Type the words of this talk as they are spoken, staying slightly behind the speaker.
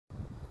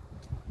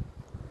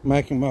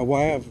Making my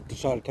way, I've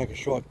decided to take a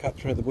shortcut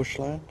through the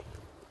bushland.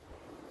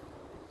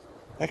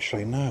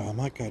 Actually, no, I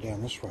might go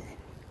down this way.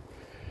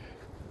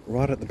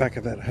 Right at the back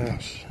of that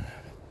house.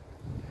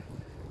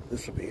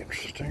 This will be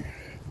interesting.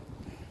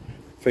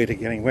 Feet are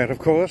getting wet, of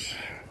course.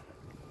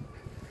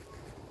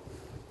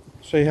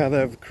 See how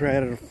they've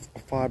created a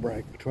fire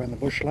break between the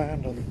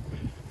bushland and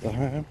the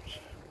homes.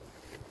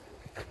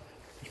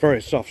 It's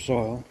very soft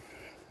soil.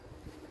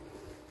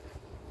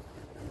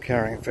 I'm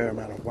carrying a fair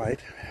amount of weight.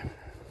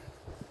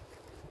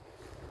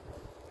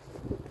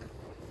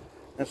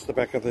 That's the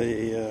back of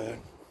the,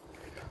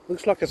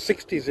 looks like a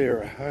 60s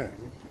era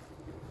home.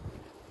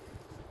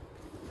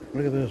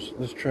 Look at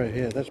this tree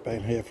here, that's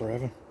been here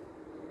forever.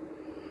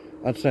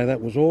 I'd say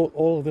that was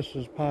all of this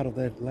is part of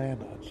their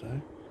land, I'd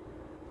say.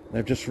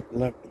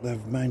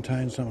 They've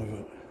maintained some of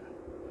it.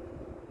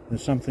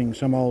 There's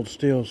some old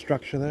steel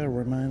structure there,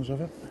 remains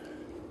of it.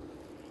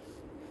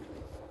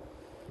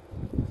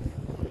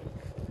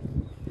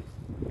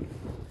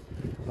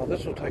 Oh,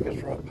 this will take us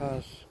right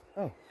past,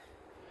 oh.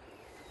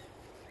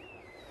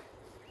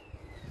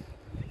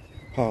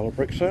 Pile of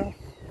bricks there.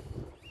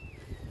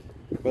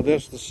 But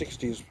there's the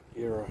 60s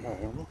era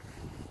home.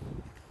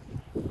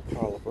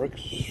 Pile of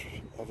bricks,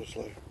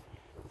 obviously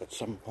at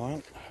some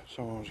point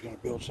someone was going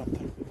to build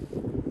something.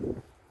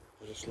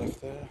 They just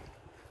left there.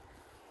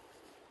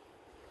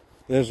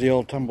 There's the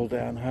old tumbled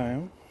down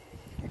home,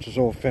 which is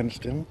all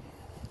fenced in.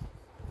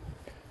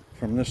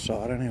 From this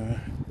side anyway.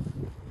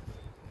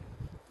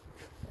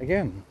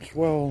 Again, it's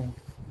well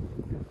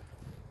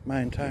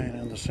maintained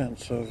in the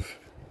sense of,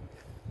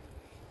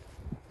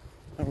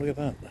 oh, look at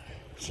that,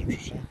 it's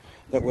interesting.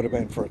 That would have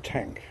been for a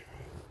tank,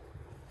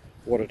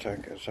 water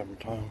tank at some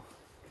time.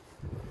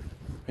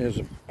 Here's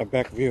a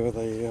back view of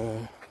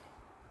the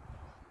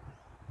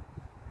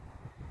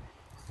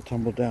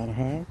tumbled down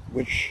home,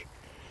 which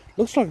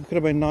looks like it could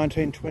have been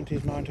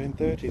 1920s,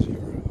 1930s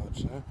era, I'd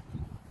say.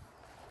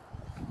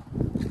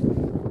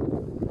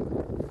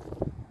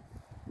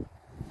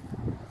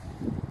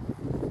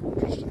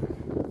 Interesting.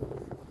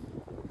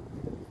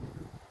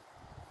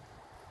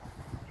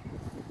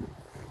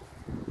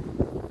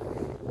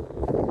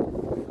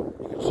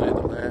 You can see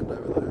the land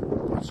over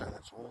there. I'd say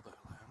that's all their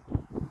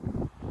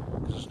land.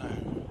 Because there's no,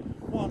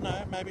 well,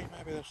 no, maybe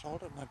they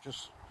sold it and they've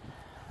just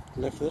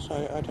left this.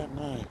 I don't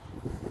know.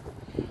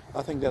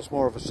 I think that's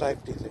more of a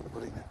safety thing,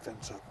 putting that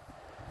fence up.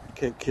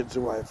 Keep kids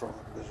away from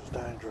it because it's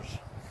dangerous.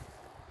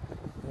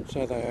 I'd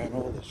say they own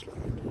all this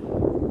land.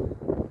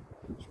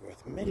 It's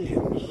worth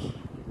millions.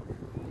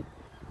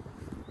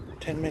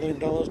 $10 million,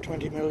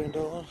 $20 million.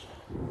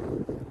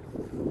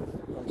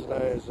 And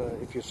today is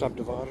if you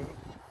subdivide it.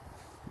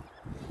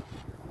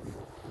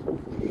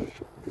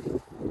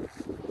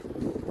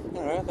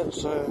 Alright,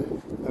 that's a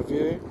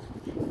view,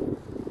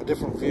 a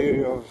different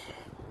view of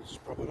this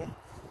property.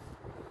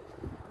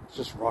 It's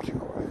just rotting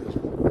away,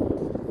 isn't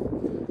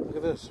it? Look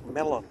at this,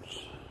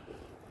 melons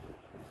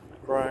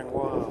growing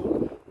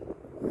wild.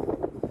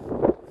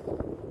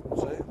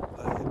 See,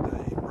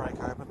 they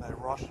break open, they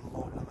rot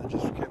and they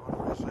just keep on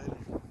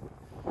reseeding.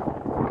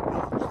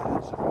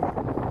 Melons,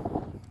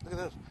 look at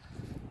this.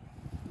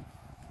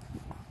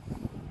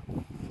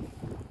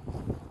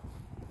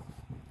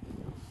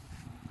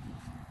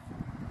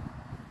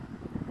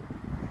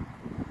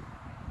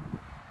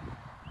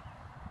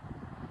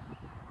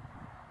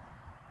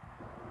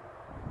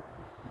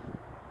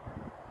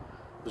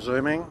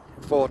 Zooming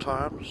 4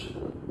 times,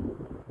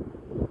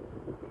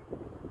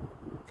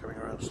 coming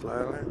around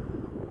slowly,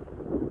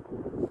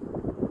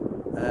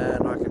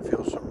 and I can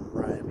feel some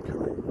rain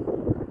coming,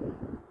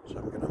 so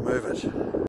I'm going to move it.